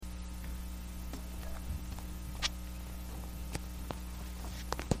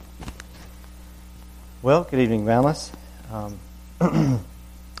Well, good evening, Boundless.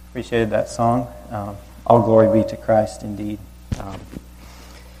 Appreciated that song. All glory be to Christ, indeed.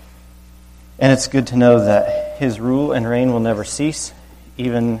 And it's good to know that His rule and reign will never cease,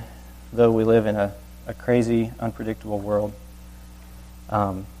 even though we live in a crazy, unpredictable world.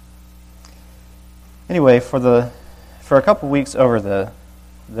 Anyway, for a couple weeks over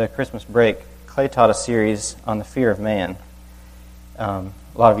the Christmas break, Clay taught a series on the fear of man. A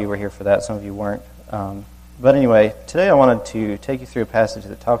lot of you were here for that, some of you weren't. But anyway, today I wanted to take you through a passage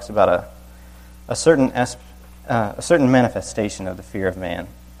that talks about a certain manifestation of the fear of man,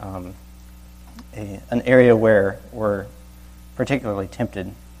 an area where we're particularly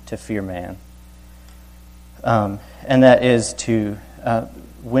tempted to fear man, and that is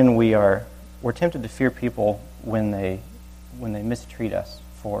when we're tempted to fear people when they mistreat us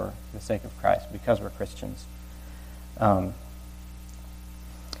for the sake of Christ because we're Christians.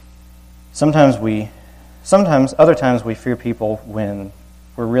 Other times we fear people when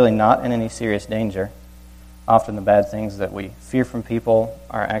we're really not in any serious danger. Often the bad things that we fear from people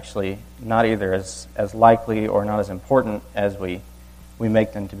are actually not either as likely or not as important as we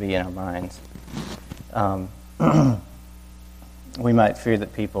make them to be in our minds. We might fear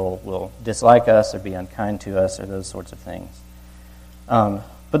that people will dislike us or be unkind to us or those sorts of things. But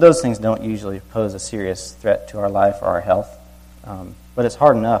those things don't usually pose a serious threat to our life or our health. But it's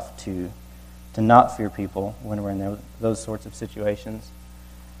hard enough to not fear people when we're in those sorts of situations.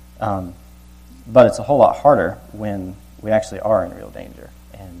 But it's a whole lot harder when we actually are in real danger.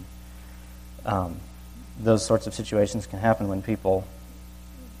 And those sorts of situations can happen when people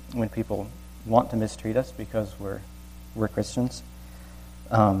want to mistreat us because we're Christians.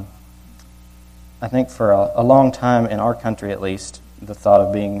 I think for a long time in our country, at least, the thought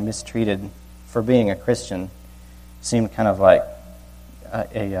of being mistreated for being a Christian seemed kind of like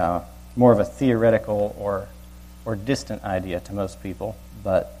a more of a theoretical or distant idea to most people,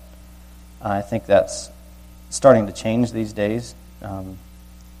 but I think that's starting to change these days, and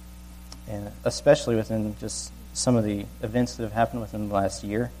especially within just some of the events that have happened within the last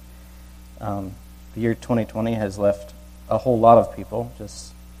year. The year 2020 has left a whole lot of people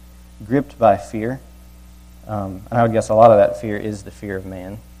just gripped by fear, and I would guess a lot of that fear is the fear of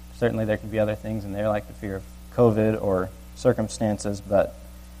man. Certainly there could be other things in there like the fear of COVID or circumstances, but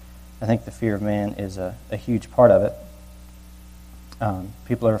I think the fear of man is a huge part of it.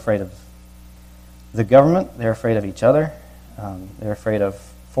 People are afraid of the government. They're afraid of each other. They're afraid of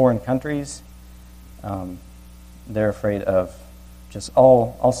foreign countries. They're afraid of just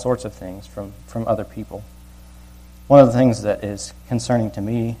all sorts of things from other people. One of the things that is concerning to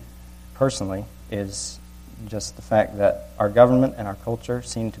me personally is just the fact that our government and our culture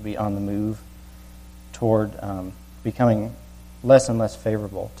seem to be on the move toward becoming less and less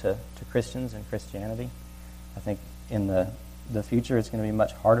favorable to Christians and Christianity. I think in the future it's going to be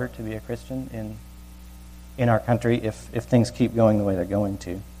much harder to be a Christian in our country if things keep going the way they're going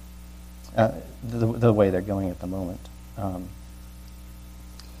to, the way they're going at the moment.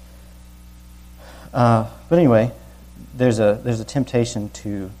 But anyway, there's a temptation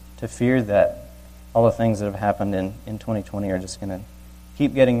to fear that all the things that have happened in 2020 are just going to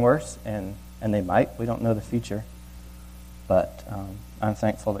keep getting worse, and they might. We don't know the future. But I'm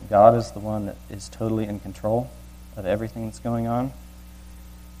thankful that God is the one that is totally in control of everything that's going on.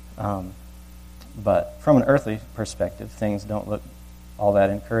 But from an earthly perspective, things don't look all that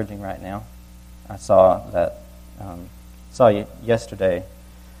encouraging right now. I saw yesterday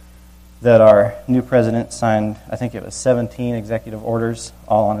that our new president signed, I think it was 17 executive orders,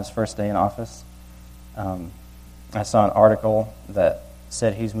 all on his first day in office. I saw an article that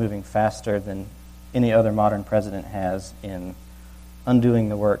said he's moving faster than any other modern president has in undoing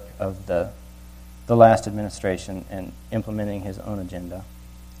the work of the last administration and implementing his own agenda.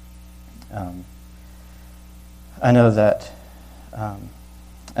 I know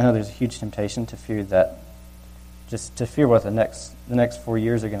there's a huge temptation to fear that, just to fear what the next 4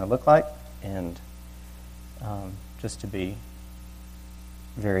 years are going to look like, and just to be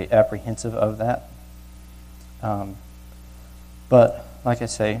very apprehensive of that. But like I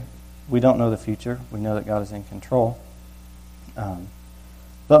say, we don't know the future. We know that God is in control.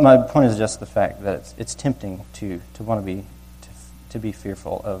 But my point is just the fact that it's tempting to want to be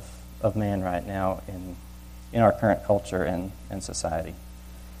fearful of man right now in our current culture and society.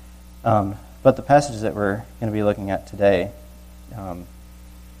 But the passage that we're going to be looking at today,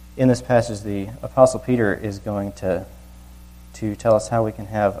 in this passage, the Apostle Peter is going to tell us how we can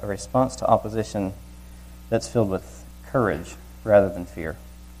have a response to opposition that's filled with courage rather than fear.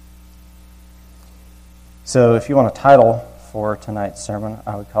 So if you want a title for tonight's sermon,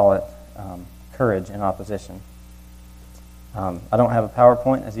 I would call it courage in opposition. I don't have a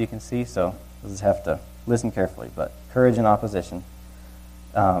PowerPoint, as you can see, so you'll just have to listen carefully, but courage in opposition.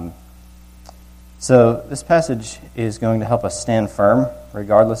 So this passage is going to help us stand firm,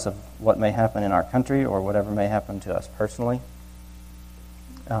 regardless of what may happen in our country or whatever may happen to us personally.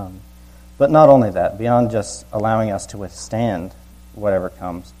 But not only that, beyond just allowing us to withstand whatever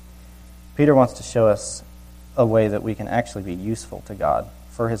comes, Peter wants to show us a way that we can actually be useful to God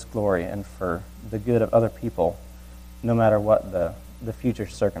for His glory and for the good of other people, no matter what the future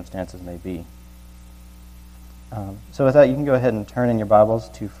circumstances may be. So with that, you can go ahead and turn in your Bibles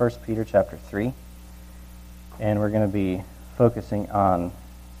to 1 Peter chapter 3, and we're going to be focusing on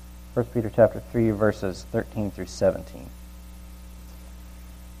 1 Peter chapter 3, verses 13 through 17.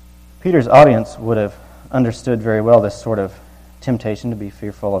 Peter's audience would have understood very well this sort of temptation to be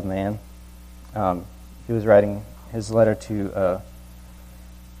fearful of man. He was writing his letter to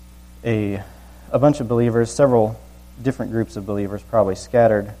a bunch of believers, several different groups of believers, probably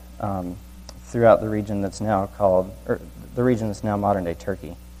scattered throughout the region that's now modern-day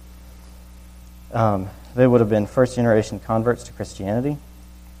Turkey. They would have been first-generation converts to Christianity,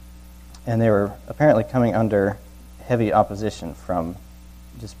 and they were apparently coming under heavy opposition from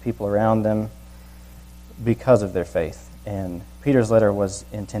just people around them because of their faith. And Peter's letter was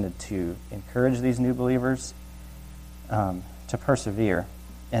intended to encourage these new believers to persevere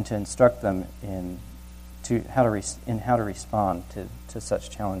and to instruct them in how to respond to such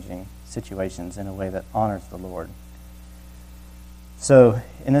challenging situations in a way that honors the Lord. So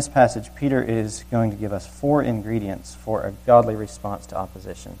in this passage, Peter is going to give us 4 ingredients for a godly response to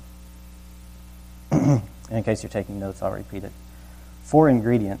opposition. In case you're taking notes, I'll repeat it. 4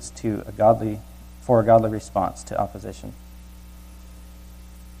 ingredients for a godly response to opposition.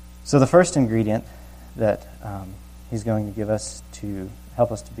 So the first ingredient that he's going to give us to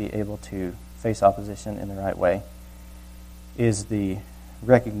help us to be able to face opposition in the right way is the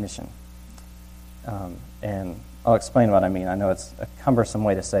recognition. And I'll explain what I mean. I know it's a cumbersome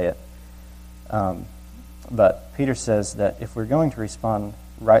way to say it. But Peter says that if we're going to respond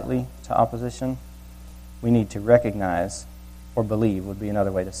rightly to opposition, we need to recognize, or believe would be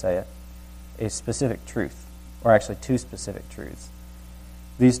another way to say it, a specific truth, or actually 2 specific truths.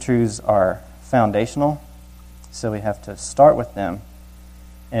 These truths are foundational, so we have to start with them.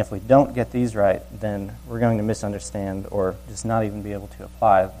 And if we don't get these right, then we're going to misunderstand or just not even be able to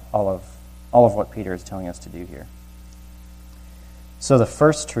apply all of what Peter is telling us to do here. So the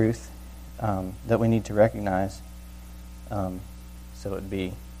first truth that we need to recognize, so it would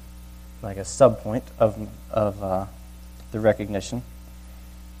be like a subpoint of the recognition,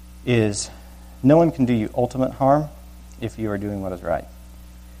 is no one can do you ultimate harm if you are doing what is right.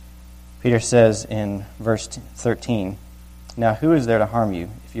 Peter says in verse 13, "Now who is there to harm you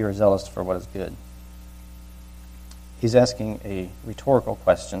if you are zealous for what is good?" He's asking a rhetorical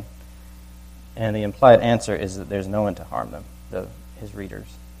question, and the implied answer is that there's no one to harm them, his readers.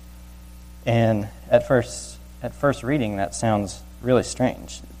 And at first reading, that sounds really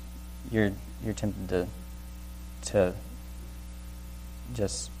strange. You're tempted to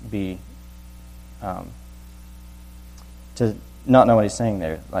just be to not know what he's saying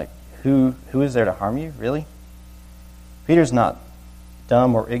there. Like, who is there to harm you? Really? Peter's not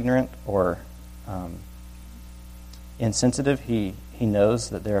dumb or ignorant or insensitive. He knows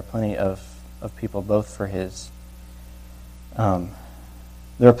that there are plenty of people both for his both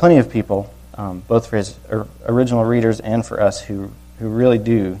for his original readers and for us who really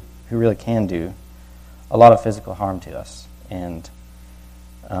can do a lot of physical harm to us. And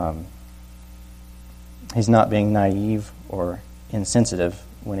he's not being naive or insensitive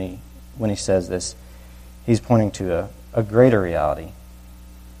when he says this. He's pointing to a greater reality,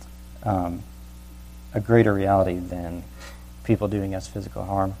 than people doing us physical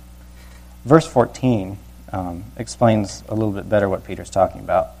harm. Verse 14 explains a little bit better what Peter's talking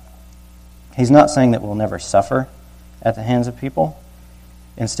about. He's not saying that we'll never suffer at the hands of people.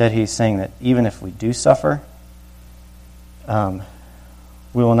 Instead, he's saying that even if we do suffer, we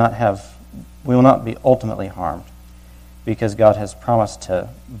will not be ultimately harmed, because God has promised to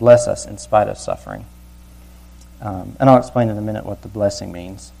bless us in spite of suffering. And I'll explain in a minute what the blessing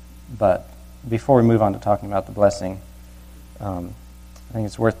means. But before we move on to talking about the blessing, I think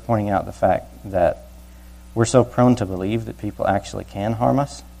it's worth pointing out the fact that we're so prone to believe that people actually can harm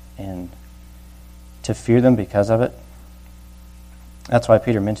us and to fear them because of it. That's why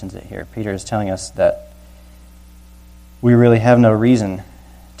Peter mentions it here. Peter is telling us that we really have no reason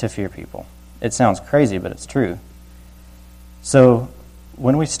to fear people. It sounds crazy, but it's true. So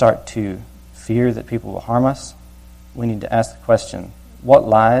when we start to fear that people will harm us, we need to ask the question, what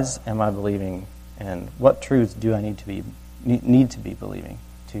lies am I believing, and what truths do I need to be believing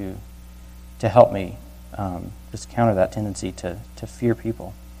to help me just counter that tendency to fear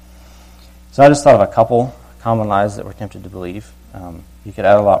people. So I just thought of a couple common lies that we're tempted to believe. You could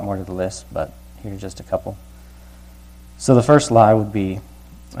add a lot more to the list, but here's just a couple. So the first lie would be,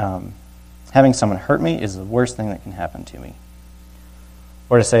 having someone hurt me is the worst thing that can happen to me.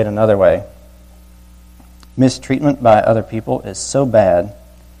 Or to say it another way, mistreatment by other people is so bad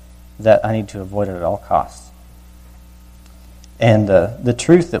that I need to avoid it at all costs. And the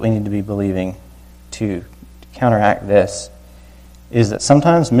truth that we need to be believing to counteract this is that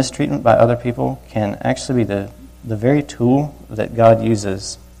sometimes mistreatment by other people can actually be the very tool that God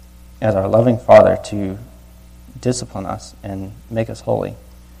uses as our loving Father to discipline us and make us holy.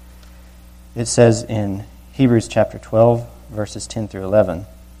 It says in Hebrews chapter 12, verses 10 through 11,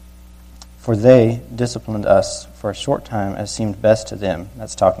 "For they disciplined us for a short time as seemed best to them."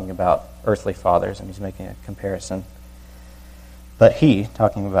 That's talking about earthly fathers, and he's making a comparison. "But he,"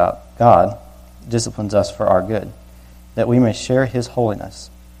 talking about God, "disciplines us for our good, that we may share his holiness.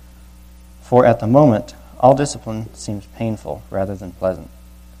 For at the moment, all discipline seems painful rather than pleasant.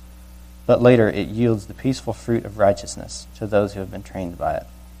 But later it yields the peaceful fruit of righteousness to those who have been trained by it."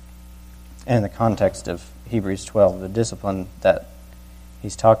 And in the context of Hebrews 12, the discipline that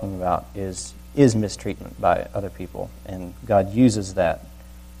he's talking about is mistreatment by other people, and God uses that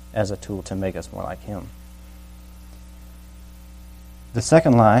as a tool to make us more like him. The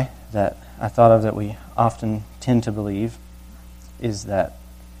second lie that I thought of that we often tend to believe is that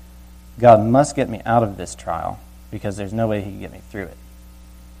God must get me out of this trial because there's no way he can get me through it.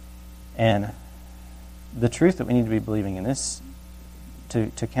 And the truth that we need to be believing in this, to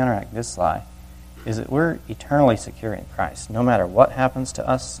counteract this lie, is that we're eternally secure in Christ. No matter what happens to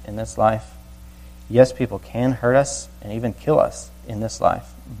us in this life, yes, people can hurt us and even kill us in this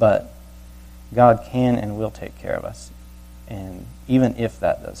life, but God can and will take care of us, and even if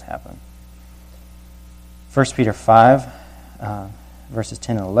that does happen. 1 Peter 5, verses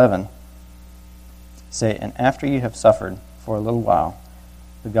 10 and 11 say, "And after you have suffered for a little while,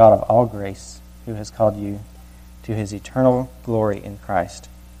 the God of all grace, who has called you to his eternal glory in Christ,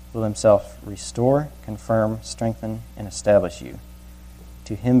 will himself restore, confirm, strengthen, and establish you.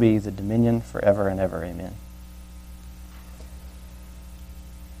 To him be the dominion forever and ever. Amen."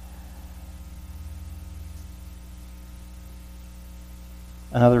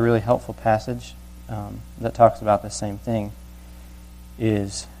 Another really helpful passage that talks about the same thing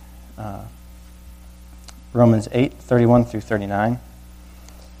is Romans 8:31 through 39.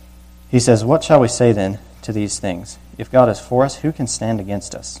 He says, "What shall we say then to these things? If God is for us, who can stand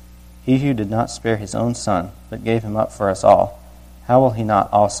against us? He who did not spare his own Son, but gave him up for us all, how will he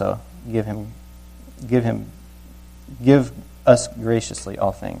not also give us graciously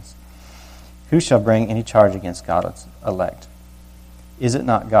all things? Who shall bring any charge against God's elect? Is it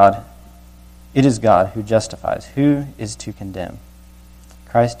not God? It is God who justifies. Who is to condemn?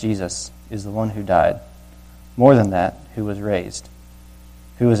 Christ Jesus is the one who died, more than that, who was raised,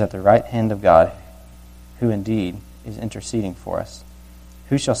 who is at the right hand of God, who indeed is interceding for us.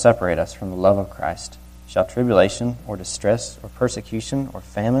 Who shall separate us from the love of Christ? Shall tribulation, or distress, or persecution, or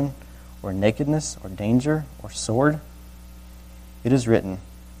famine, or nakedness, or danger, or sword? It is written,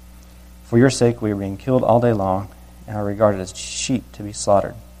 for your sake we are being killed all day long, and are regarded as sheep to be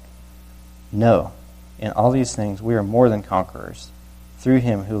slaughtered. No, in all these things we are more than conquerors, through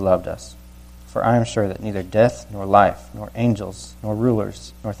him who loved us. For I am sure that neither death, nor life, nor angels, nor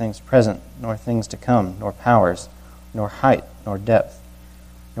rulers, nor things present, nor things to come, nor powers, nor height, nor depth,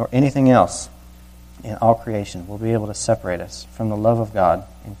 nor anything else in all creation will be able to separate us from the love of God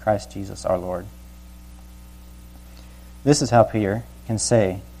in Christ Jesus our Lord." This is how Peter can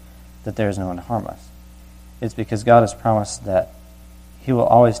say that there is no one to harm us. It's because God has promised that he will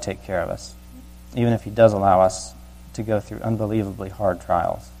always take care of us, even if he does allow us to go through unbelievably hard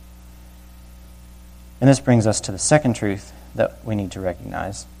trials. And this brings us to the second truth that we need to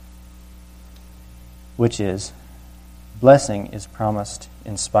recognize, which is blessing is promised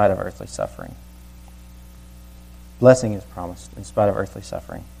in spite of earthly suffering. Blessing is promised in spite of earthly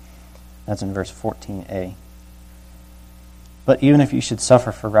suffering. That's in verse 14a. "But even if you should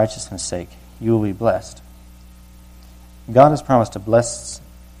suffer for righteousness' sake, you will be blessed." God has promised to bless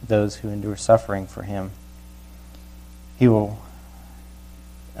those who endure suffering for him. He will.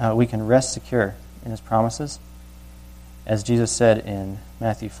 We can rest secure in his promises. As Jesus said in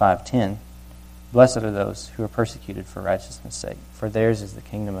Matthew 5:10, "Blessed are those who are persecuted for righteousness' sake, for theirs is the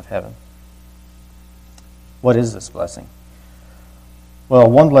kingdom of heaven." What is this blessing? Well,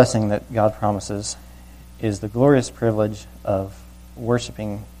 one blessing that God promises is the glorious privilege of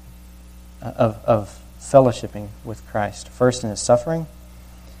worshiping, of fellowshipping with Christ, first in his suffering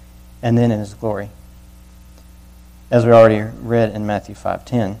and then in his glory. As we already read in Matthew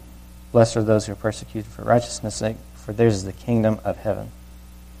 5:10, blessed are those who are persecuted for righteousness' sake, for theirs is the kingdom of heaven.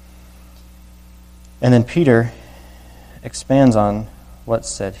 And then Peter expands on what's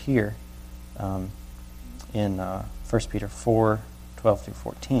said here in 1 Peter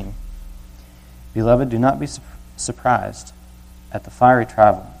 4:12-14. Beloved, do not be surprised at the fiery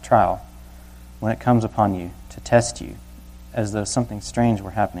trial when it comes upon you to test you, as though something strange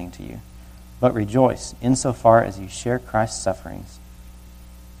were happening to you. But rejoice insofar as you share Christ's sufferings,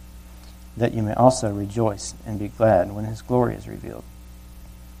 that you may also rejoice and be glad when his glory is revealed.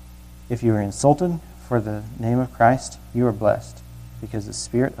 If you are insulted for the name of Christ, you are blessed, because the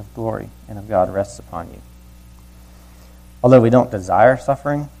Spirit of glory and of God rests upon you. Although we don't desire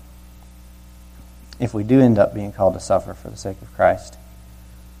suffering, if we do end up being called to suffer for the sake of Christ,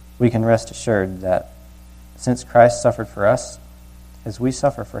 we can rest assured that since Christ suffered for us, as we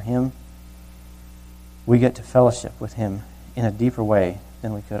suffer for him, we get to fellowship with him in a deeper way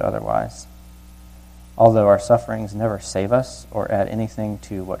than we could otherwise. Although our sufferings never save us or add anything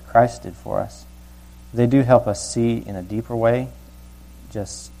to what Christ did for us, they do help us see in a deeper way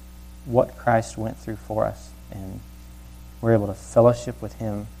just what Christ went through for us, and we're able to fellowship with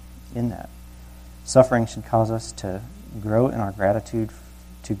him in that. Suffering should cause us to grow in our gratitude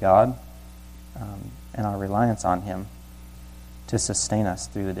to God and our reliance on him to sustain us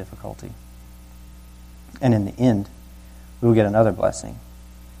through the difficulty. And in the end, we will get another blessing.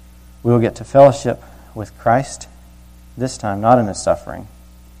 We will get to fellowship with Christ, this time not in his suffering,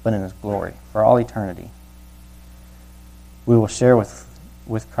 but in his glory for all eternity. We will share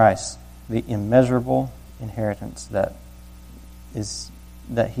with Christ the immeasurable inheritance that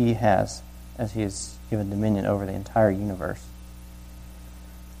he has, as he has given dominion over the entire universe.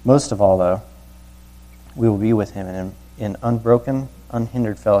 Most of all, though, we will be with him in unbroken,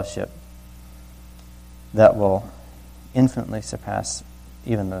 unhindered fellowship that will infinitely surpass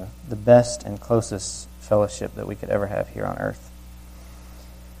even the best and closest fellowship that we could ever have here on earth.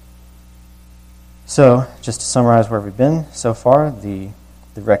 So, just to summarize where we've been so far, the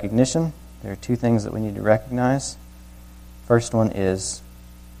recognition. There are two things that we need to recognize. First one is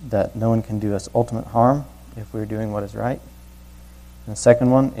that no one can do us ultimate harm if we're doing what is right. And the second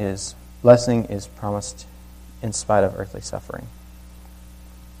one is blessing is promised in spite of earthly suffering.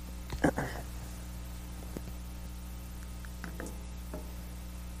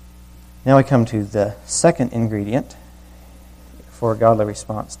 Now we come to the second ingredient for a godly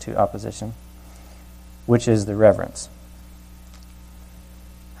response to opposition, which is the reverence.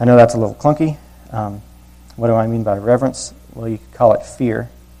 I know that's a little clunky. What do I mean by reverence? Well, you could call it fear.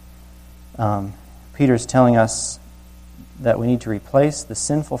 Peter's telling us that we need to replace the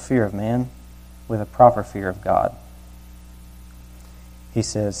sinful fear of man with a proper fear of God. He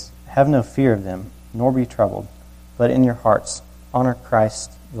says, "Have no fear of them, nor be troubled, but in your hearts honor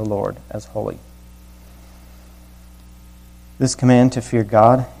Christ the Lord as holy." This command to fear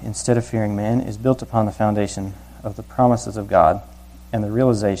God instead of fearing man is built upon the foundation of the promises of God and the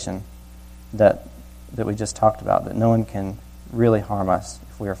realization that we just talked about, that no one can really harm us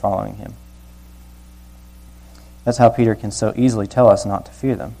if we are following him. That's how Peter can so easily tell us not to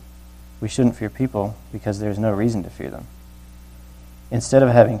fear them. We shouldn't fear people because there's no reason to fear them. Instead of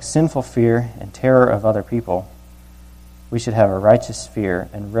having sinful fear and terror of other people, we should have a righteous fear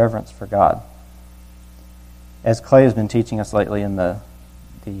and reverence for God. As Clay has been teaching us lately in the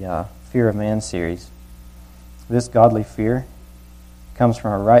Fear of Man series, this godly fear comes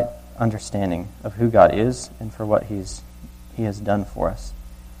from a right understanding of who God is and for what He has done for us.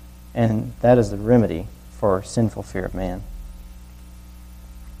 And that is the remedy for sinful fear of man.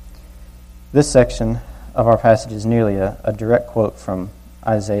 This section of our passage is nearly a direct quote from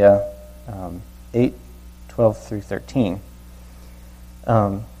Isaiah 8:12-13.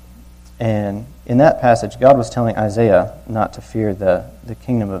 And in that passage, God was telling Isaiah not to fear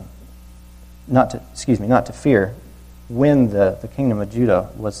not to fear when the kingdom of Judah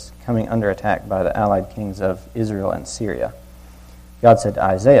was coming under attack by the allied kings of Israel and Syria. God said to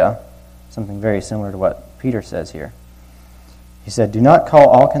Isaiah something very similar to what Peter says here. He said, "Do not call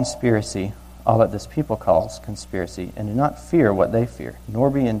all conspiracy all that this people calls conspiracy, and do not fear what they fear, nor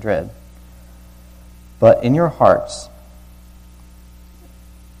be in dread. But in your hearts,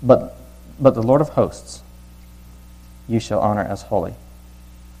 but the Lord of hosts you shall honor as holy.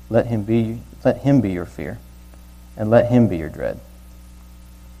 Let him be your fear, and let him be your dread."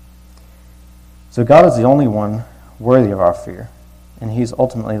 So God is the only one worthy of our fear, and He's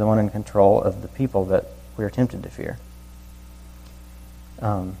ultimately the one in control of the people that we are tempted to fear.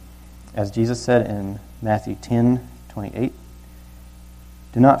 As Jesus said in Matthew 10:28,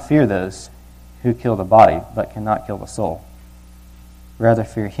 "Do not fear those who kill the body, but cannot kill the soul. Rather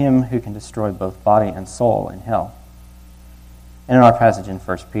fear him who can destroy both body and soul in hell." And in our passage in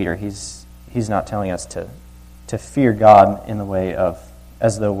 1 Peter, he's not telling us to fear God in the way of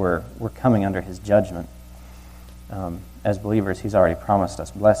as though we're coming under his judgment. As believers, he's already promised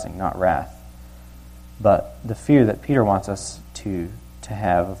us blessing, not wrath. But the fear that Peter wants us to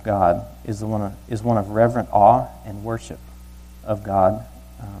have of God is one of reverent awe and worship of God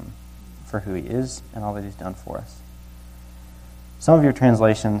for who he is and all that he's done for us. Some of your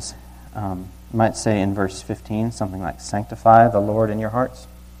translations might say in verse 15 something like, "Sanctify the Lord in your hearts."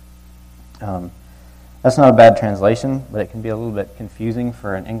 That's not a bad translation, but it can be a little bit confusing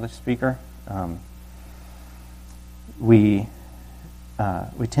for an English speaker. We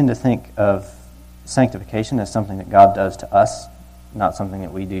tend to think of sanctification as something that God does to us, not something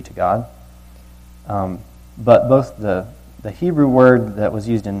that we do to God. But both the Hebrew word that was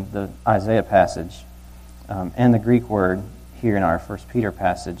used in the Isaiah passage and the Greek word here in our 1 Peter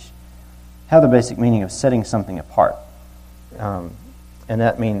passage have the basic meaning of setting something apart. And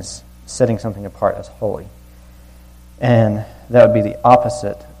that means setting something apart as holy. And that would be the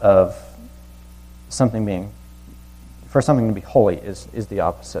opposite of something being... For something to be holy is the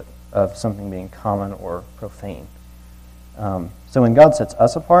opposite of something being common or profane. So when God sets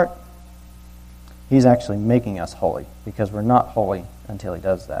us apart, he's actually making us holy, because we're not holy until he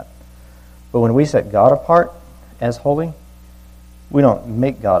does that. But when we set God apart as holy, we don't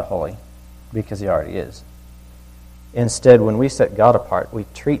make God holy because he already is. Instead, when we set God apart, we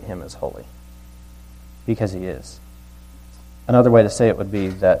treat him as holy because he is. Another way to say it would be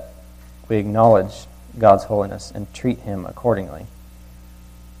that we acknowledge God's holiness and treat him accordingly.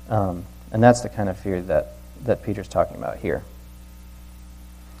 And that's the kind of fear that Peter's talking about here.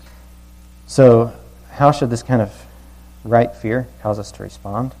 So, how should this kind of right fear cause us to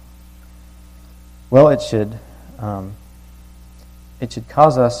respond? Well, it should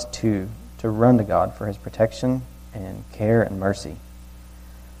cause us to run to God for his protection and care and mercy.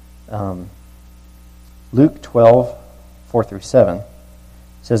 Luke 12:4-7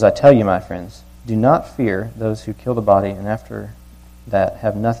 says, "I tell you, my friends, do not fear those who kill the body and after that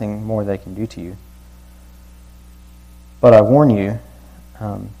have nothing more they can do to you. But I warn you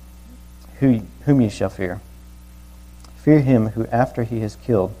whom you shall fear. Fear him who after he has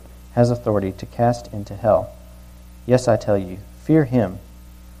killed has authority to cast into hell. Yes, I tell you, fear him."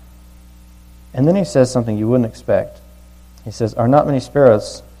 And then he says something you wouldn't expect. He says, "Are not many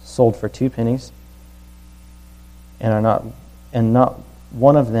sparrows sold for 2 pennies? And not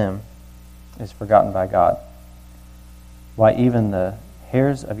one of them is forgotten by God. Why, even the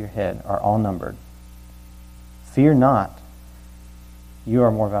hairs of your head are all numbered. Fear not, you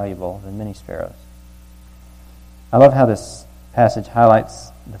are more valuable than many sparrows." I love how this passage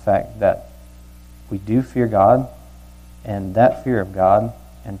highlights the fact that we do fear God, and that fear of God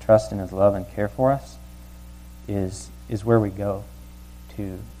and trust in his love and care for us is where we go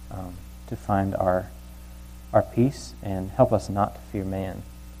to find our peace and help us not to fear man.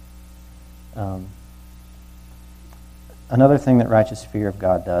 Another thing that righteous fear of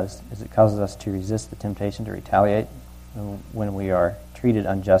God does is it causes us to resist the temptation to retaliate when we are treated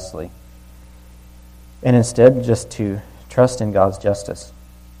unjustly, and instead just to trust in God's justice.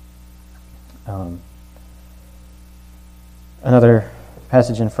 Another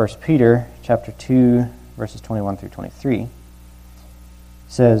passage in 1 Peter chapter 2, verses 21-23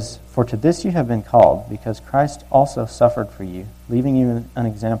 says, "For to this you have been called, because Christ also suffered for you, leaving you an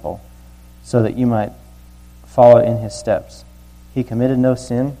example, so that you might follow in his steps. He committed no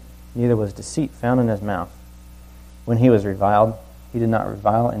sin, neither was deceit found in his mouth. When he was reviled, he did not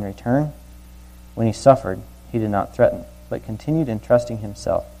revile in return. When he suffered, he did not threaten, but continued entrusting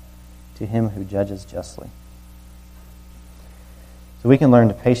himself to him who judges justly." So we can learn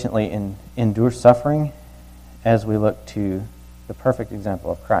to patiently endure suffering as we look to the perfect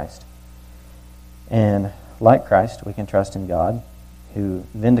example of Christ. And like Christ, we can trust in God, who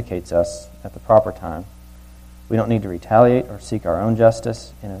vindicates us at the proper time. We don't need to retaliate or seek our own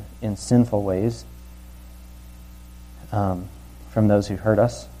justice in sinful ways from those who hurt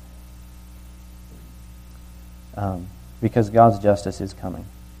us, because God's justice is coming,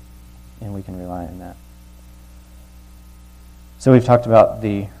 and we can rely on that. So we've talked about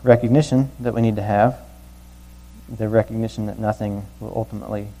the recognition that we need to have, the recognition that nothing will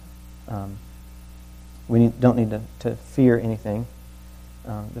ultimately, don't need to fear anything,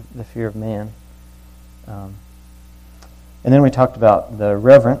 the fear of man. And then we talked about the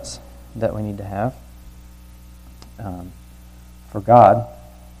reverence that we need to have for God,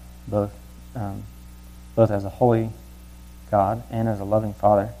 both as a holy God and as a loving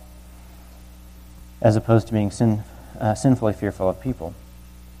Father, as opposed to being sinfully fearful of people.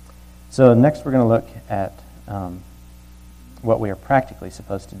 So next we're going to look at what we are practically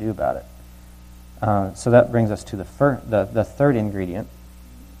supposed to do about it. So that brings us to the third ingredient,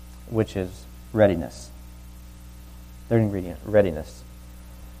 which is readiness. Third ingredient, readiness.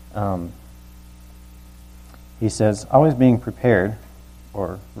 He says, always being prepared,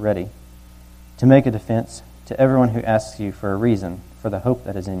 or ready, to make a defense to everyone who asks you for a reason for the hope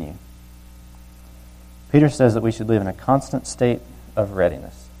that is in you. Peter says that we should live in a constant state of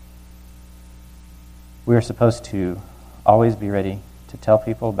readiness. We are supposed to always be ready to tell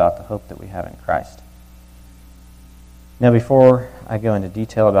people about the hope that we have in Christ. Now, before I go into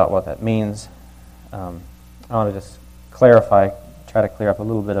detail about what that means, I want to just try to clear up a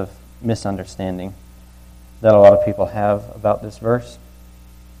little bit of misunderstanding that a lot of people have about this verse.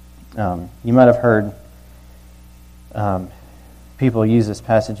 You might have heard people use this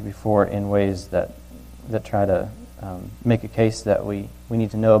passage before in ways that try to make a case that we need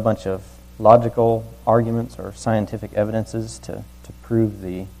to know a bunch of logical arguments or scientific evidences to prove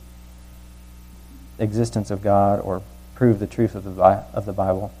the existence of God or prove the truth of the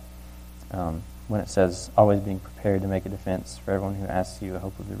Bible. When it says always being prepared to make a defense for everyone who asks you a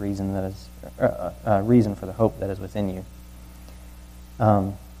hope of the reason that is reason for the hope that is within you.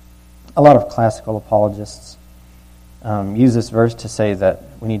 A lot of classical apologists use this verse to say that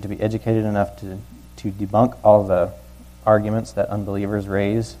we need to be educated enough to debunk all the arguments that unbelievers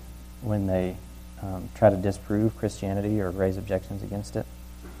raise when they try to disprove Christianity or raise objections against it.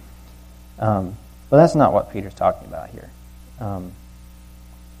 But that's not what Peter's talking about here.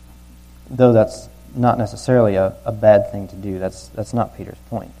 Though that's not necessarily a bad thing to do, that's not Peter's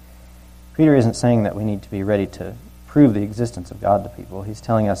point. Peter isn't saying that we need to be ready to prove the existence of God to people. He's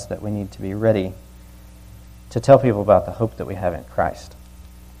telling us that we need to be ready to tell people about the hope that we have in Christ.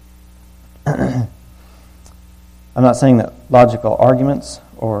 I'm not saying that logical arguments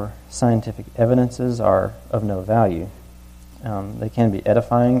or scientific evidences are of no value. They can be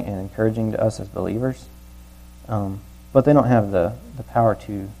edifying and encouraging to us as believers, but they don't have the power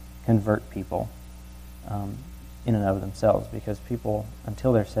to convert people in and of themselves, because people,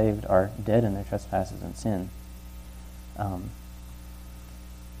 until they're saved, are dead in their trespasses and sin.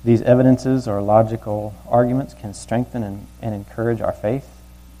 These evidences or logical arguments can strengthen and encourage our faith.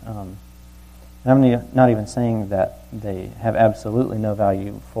 And I'm not even saying that they have absolutely no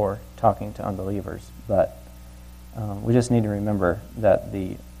value for talking to unbelievers, but we just need to remember that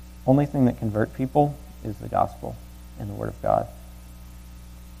the only thing that convert people is the gospel and the Word of God.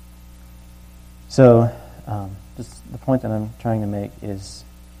 So, just the point that I'm trying to make is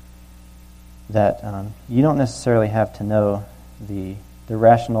that you don't necessarily have to know the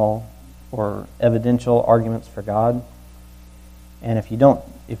rational or evidential arguments for God. And if you don't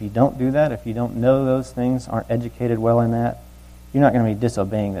do that, if you don't know those things, aren't educated well in that, you're not going to be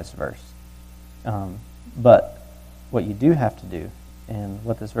disobeying this verse. But what you do have to do, and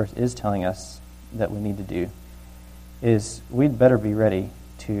what this verse is telling us that we need to do, is we'd better be ready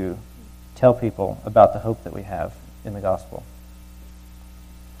to tell people about the hope that we have in the gospel.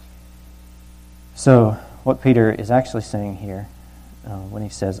 So what Peter is actually saying here, when he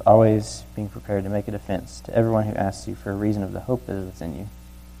says, always being prepared to make a defense to everyone who asks you for a reason of the hope that is within you.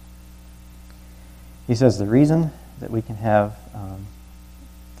 He says the reason that we can have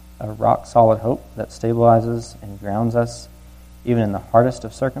a rock-solid hope that stabilizes and grounds us, even in the hardest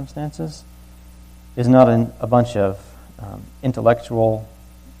of circumstances, is not in a bunch of intellectual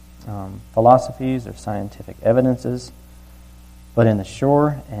philosophies or scientific evidences, but in the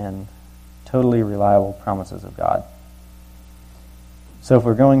sure and totally reliable promises of God. So if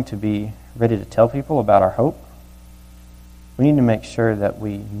we're going to be ready to tell people about our hope, we need to make sure that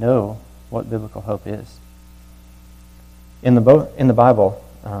we know what biblical hope is. In the Bible,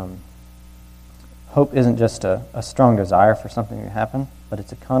 hope isn't just a strong desire for something to happen, but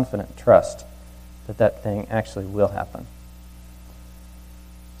it's a confident trust that thing actually will happen.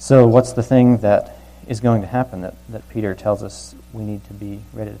 So what's the thing that is going to happen that Peter tells us we need to be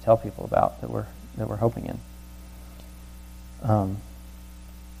ready to tell people about, that we're hoping in?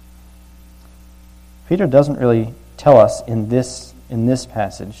 Peter doesn't really tell us in this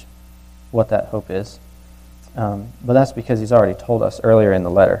passage what that hope is, but that's because he's already told us earlier in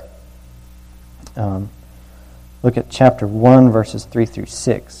the letter. Look at chapter 1, verses 3 through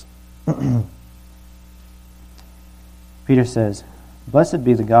 6. Peter says, "Blessed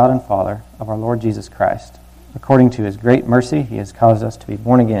be the God and Father of our Lord Jesus Christ. According to his great mercy, he has caused us to be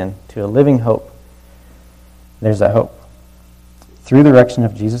born again to a living hope." There's that hope. through the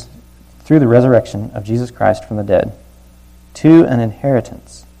resurrection of Jesus Christ from the dead, to an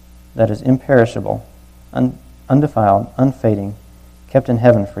inheritance that is imperishable, undefiled, unfading, kept in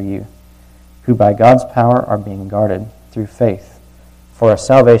heaven for you, who by God's power are being guarded through faith for a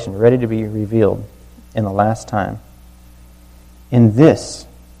salvation ready to be revealed in the last time. In this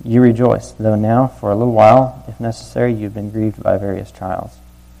you rejoice, though now for a little while, if necessary, you've been grieved by various trials.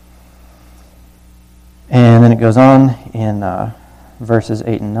 And then it goes on in verses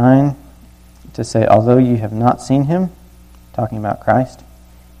 8 and 9 to say, although you have not seen him, talking about Christ,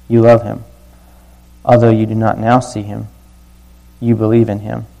 you love him. Although you do not now see him, you believe in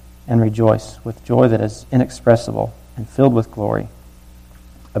him and rejoice with joy that is inexpressible and filled with glory,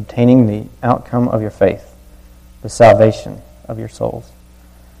 obtaining the outcome of your faith, the salvation of your souls.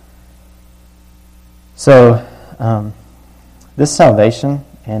 So, this salvation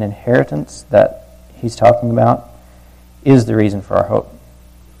and inheritance that he's talking about is the reason for our hope.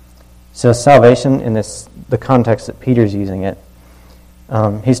 So salvation, in the context that Peter's using it,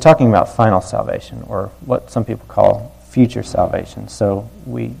 he's talking about final salvation, or what some people call future salvation. So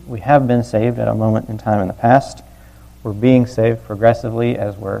we have been saved at a moment in time in the past. We're being saved progressively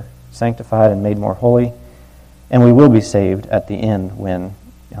as we're sanctified and made more holy, and we will be saved at the end when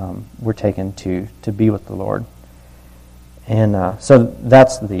we're taken to be with the Lord. And so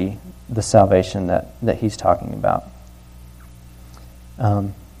that's the salvation that he's talking about.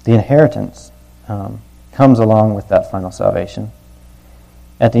 The inheritance comes along with that final salvation.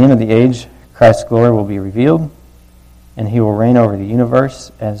 At the end of the age, Christ's glory will be revealed, and he will reign over the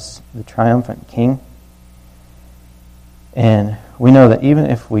universe as the triumphant king. And we know that even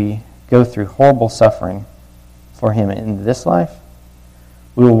if we go through horrible suffering for him in this life,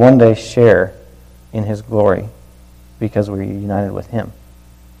 we will one day share in his glory because we're united with him.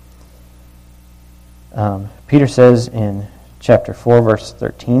 Peter says in chapter 4, verse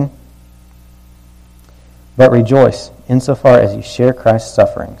 13, but rejoice insofar as you share Christ's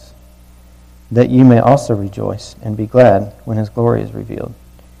sufferings, that you may also rejoice and be glad when his glory is revealed.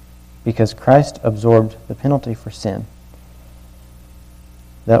 Because Christ absorbed the penalty for sin.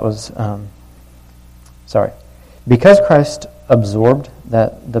 Because Christ absorbed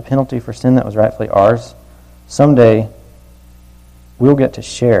the penalty for sin that was rightfully ours, someday we'll get to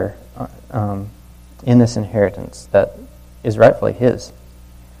share in this inheritance that is rightfully his.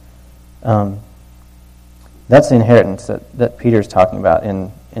 That's the inheritance that Peter's talking about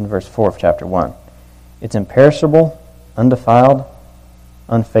in verse 4 of chapter 1. It's imperishable, undefiled,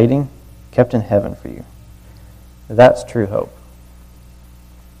 unfading, kept in heaven for you. That's true hope.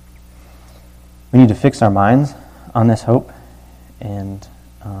 We need to fix our minds on this hope and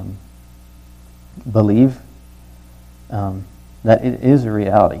believe that it is a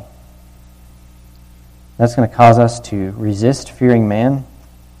reality. That's going to cause us to resist fearing man,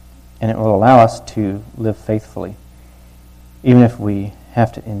 and it will allow us to live faithfully, even if we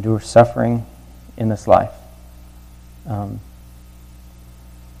have to endure suffering in this life.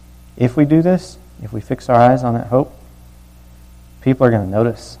 If we do this, if we fix our eyes on that hope, people are going to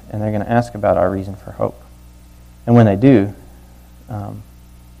notice, and they're going to ask about our reason for hope. And when they do,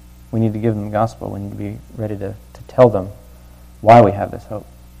 we need to give them the gospel. We need to be ready to tell them why we have this hope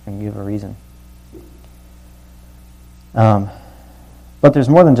and give a reason. But there's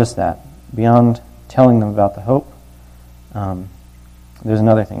more than just that. Beyond telling them about the hope, there's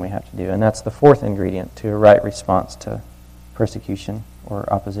another thing we have to do, and that's the fourth ingredient to a right response to persecution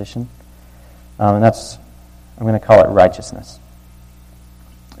or opposition. And that's, I'm going to call it righteousness.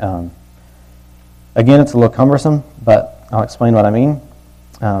 Again, it's a little cumbersome, but I'll explain what I mean.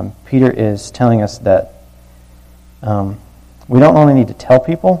 Peter is telling us that we don't only need to tell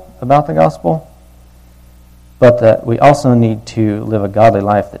people about the gospel, but that we also need to live a godly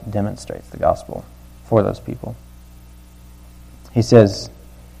life that demonstrates the gospel for those people. He says,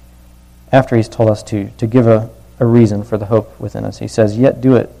 after he's told us to give a reason for the hope within us, he says, yet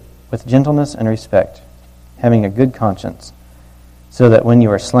do it with gentleness and respect, having a good conscience, so that when you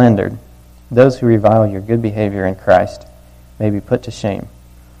are slandered, those who revile your good behavior in Christ may be put to shame.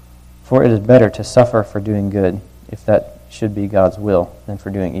 For it is better to suffer for doing good, if that should be God's will, than for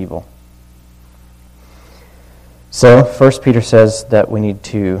doing evil. So, first Peter says that we need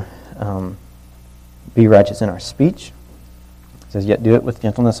to be righteous in our speech. He says, yet do it with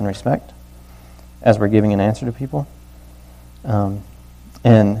gentleness and respect, as we're giving an answer to people. And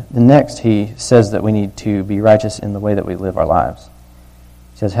the next, he says that we need to be righteous in the way that we live our lives.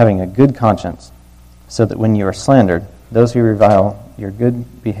 He says, having a good conscience, so that when you are slandered, those who revile your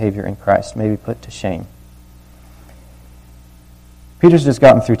good behavior in Christ may be put to shame. Peter's just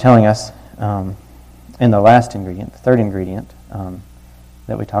gotten through telling us And the last ingredient, the third ingredient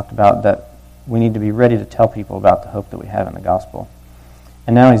that we talked about, that we need to be ready to tell people about the hope that we have in the gospel.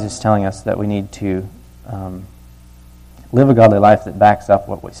 And now he's just telling us that we need to live a godly life that backs up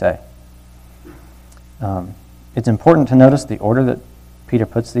what we say. It's important to notice the order that Peter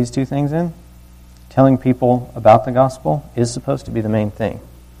puts these two things in. Telling people about the gospel is supposed to be the main thing.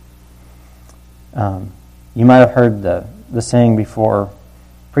 You might have heard the saying before,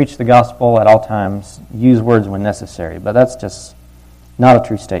 preach the gospel at all times, use words when necessary, but that's just not a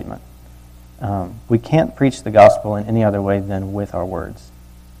true statement. We can't preach the gospel in any other way than with our words.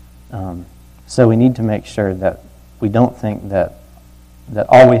 So we need to make sure that we don't think that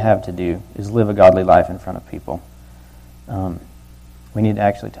all we have to do is live a godly life in front of people. We need to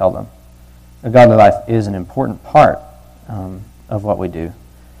actually tell them. A godly life is an important part of what we do,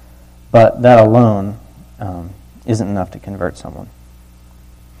 but that alone isn't enough to convert someone.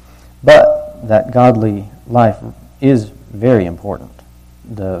 But that godly life is very important.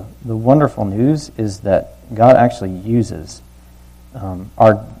 The wonderful news is that God actually uses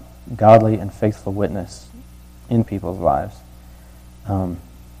our godly and faithful witness in people's lives.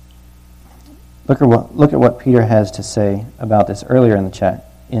 Look at what Peter has to say about this earlier in the chat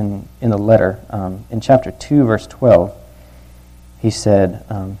in the letter. In chapter 2, verse 12, he said,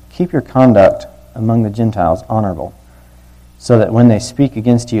 "Keep your conduct among the Gentiles honorable, so that when they speak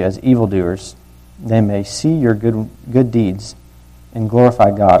against you as evildoers, they may see your good deeds and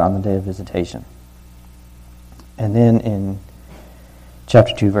glorify God on the day of visitation." And then in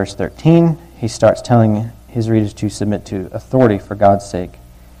chapter 2, verse 13, he starts telling his readers to submit to authority for God's sake.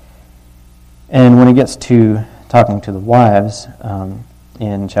 And when he gets to talking to the wives,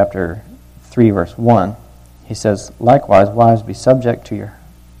 in chapter 3, verse 1, he says, "Likewise, wives, be subject to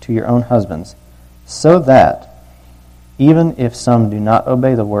your own husbands, so that, even if some do not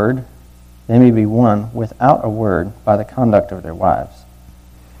obey the word, they may be won without a word by the conduct of their wives."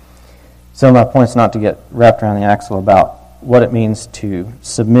 So my point's not to get wrapped around the axle about what it means to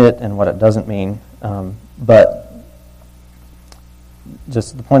submit and what it doesn't mean, but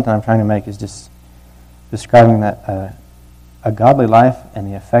just the point that I'm trying to make is just describing that a godly life and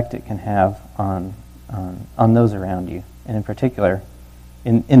the effect it can have on those around you. And in particular,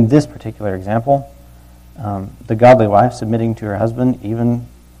 in this particular example, the godly wife submitting to her husband even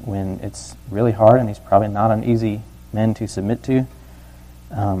when it's really hard and he's probably not an easy man to submit to,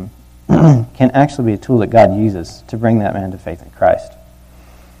 can actually be a tool that God uses to bring that man to faith in Christ.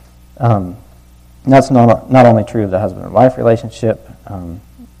 That's not only true of the husband and wife relationship.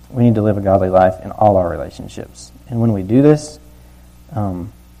 We need to live a godly life in all our relationships. And when we do this,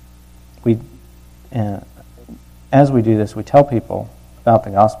 as we do this, we tell people about the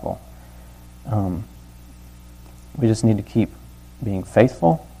gospel. We just need to keep being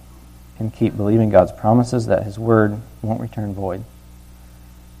faithful and keep believing God's promises that His word won't return void.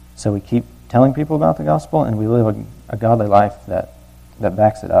 So we keep telling people about the gospel, and we live a godly life that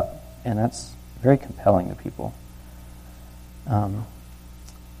backs it up. And that's very compelling to people. And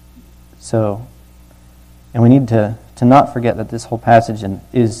we need to not forget that this whole passage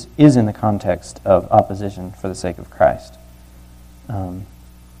is in the context of opposition for the sake of Christ.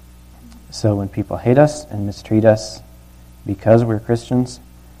 So when people hate us and mistreat us because we're Christians,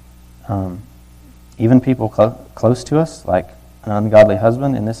 even people close to us, like an ungodly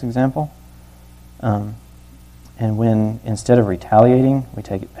husband in this example, and when instead of retaliating, we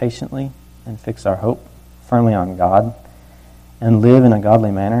take it patiently and fix our hope firmly on God and live in a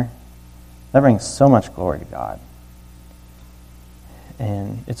godly manner, that brings so much glory to God.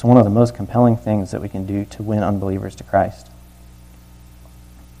 And it's one of the most compelling things that we can do to win unbelievers to Christ.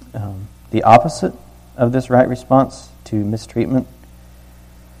 The opposite of this right response to mistreatment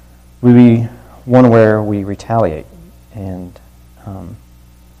would be one where we retaliate and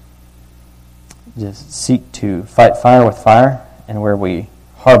just seek to fight fire with fire, and where we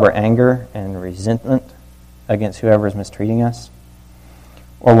harbor anger and resentment against whoever is mistreating us,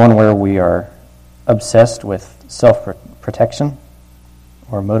 or one where we are obsessed with self-protection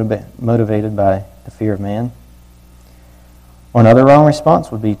or motivated by the fear of man. Or another wrong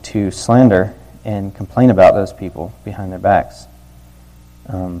response would be to slander and complain about those people behind their backs.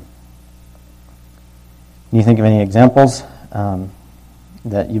 Can you think of any examples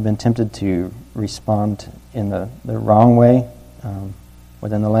that you've been tempted to respond in the wrong way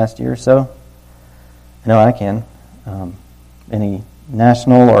within the last year or so? I know I can. Any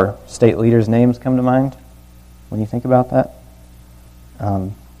national or state leaders' names come to mind when you think about that?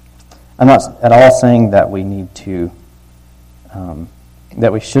 I'm not at all saying that we need to,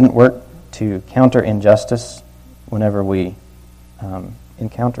 that we shouldn't work to counter injustice whenever we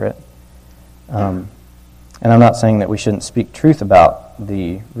encounter it. And I'm not saying that we shouldn't speak truth about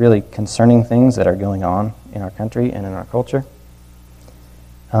the really concerning things that are going on in our country and in our culture.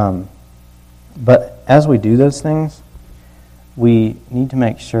 But as we do those things, we need to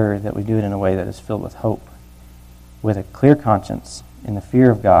make sure that we do it in a way that is filled with hope, with a clear conscience, in the fear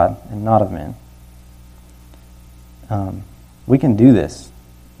of God and not of men. We can do this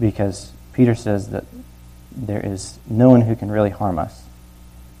because Peter says that there is no one who can really harm us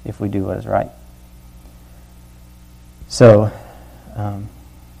if we do what is right. So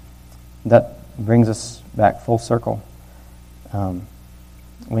that brings us back full circle.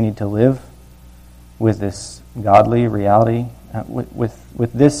 We need to live with this godly reality,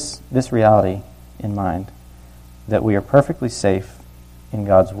 with this reality in mind, that we are perfectly safe in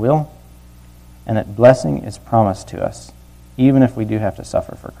God's will, and that blessing is promised to us, even if we do have to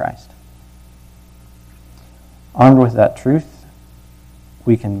suffer for Christ. Armed with that truth,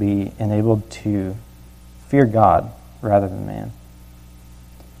 we can be enabled to fear God rather than man.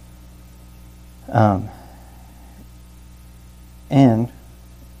 And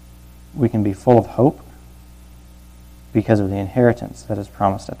we can be full of hope because of the inheritance that is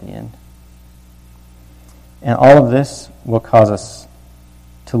promised at the end. And all of this will cause us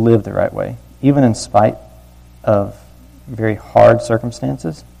to live the right way, even in spite of very hard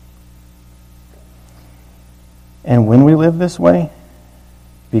circumstances. And when we live this way,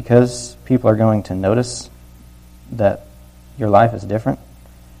 because people are going to notice that your life is different,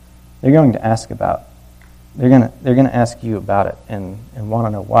 they're going to ask about. They're going to ask you about it and want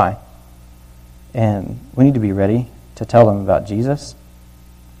to know why. And we need to be ready to tell them about Jesus,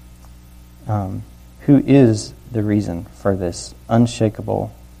 who is the reason for this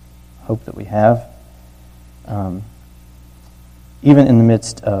unshakable hope that we have, even in the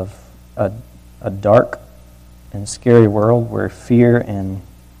midst of a dark and scary world where fear and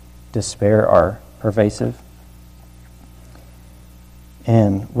despair are pervasive.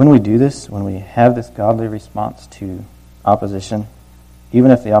 And when we do this, when we have this godly response to opposition, even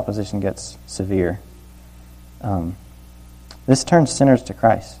if the opposition gets severe, this turns sinners to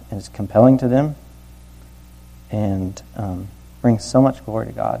Christ, and it's compelling to them, and brings so much glory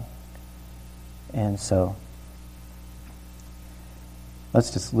to God. And so,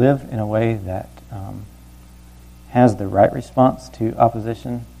 let's just live in a way that has the right response to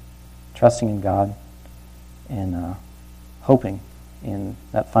opposition, trusting in God, and hoping in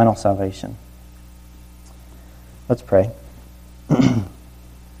that final salvation. Let's pray.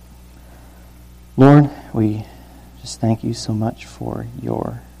 Lord, we just thank you so much for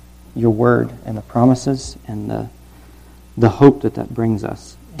your word and the promises and the hope that brings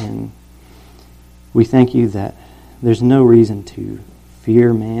us. And we thank you that there's no reason to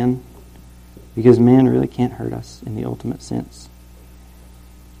fear man, because man really can't hurt us in the ultimate sense.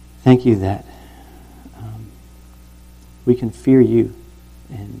 Thank you that we can fear you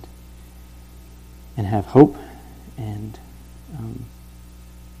and have hope and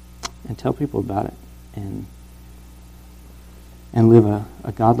tell people about it and live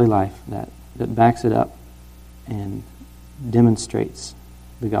a godly life that backs it up and demonstrates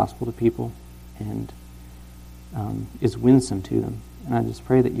the gospel to people and is winsome to them. And I just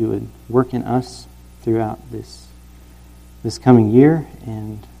pray that you would work in us throughout this coming year,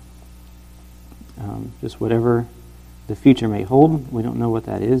 and just whatever the future may hold. We don't know what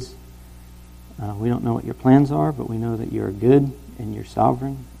that is. We don't know what your plans are, but we know that you're good and you're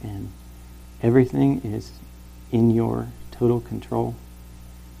sovereign, and everything is in your total control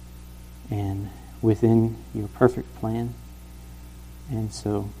and within your perfect plan. And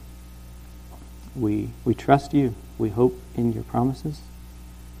so we trust you. We hope in your promises.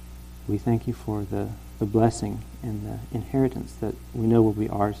 We thank you for the blessing and the inheritance that we know will be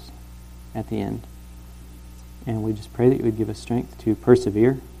ours at the end. And we just pray that you would give us strength to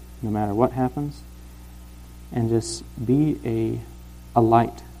persevere no matter what happens, and just be a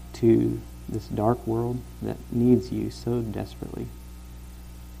light to this dark world that needs you so desperately.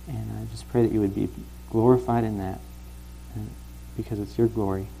 And I just pray that you would be glorified in that, because it's your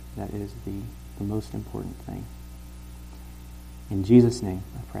glory that is the most important thing. In Jesus' name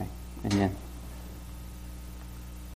I pray. Amen.